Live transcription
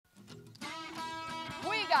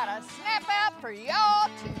got a snap out for y'all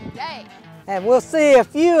today. And we'll see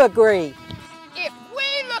if you agree. If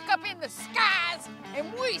we look up in the skies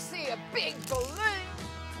and we see a big balloon,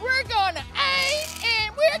 we're gonna aim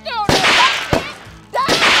and we're gonna make it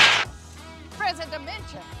die. President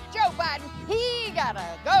mentioned Joe Biden, he gotta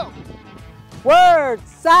go. Word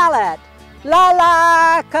salad, la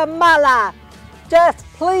la Kamala. Just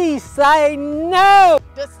please say no.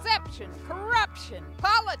 Deception, corruption,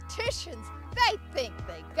 politicians, they think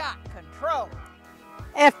they got control.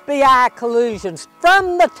 FBI collusions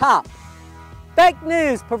from the top. Fake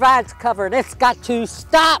news provides cover and it's got to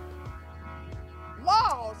stop.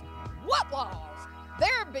 Laws? What laws?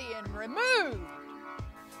 They're being removed.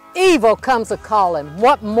 Evil comes a-calling.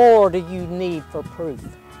 What more do you need for proof?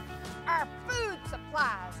 Our food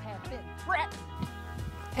supplies have been threatened.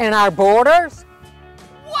 And our borders?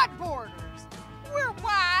 What borders? We're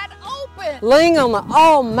wide open. Lean on the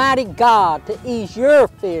Almighty God to ease your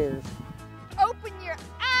fears. Open your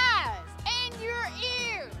eyes and your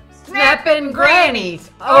ears. Snappin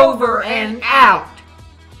Grannies, over and out.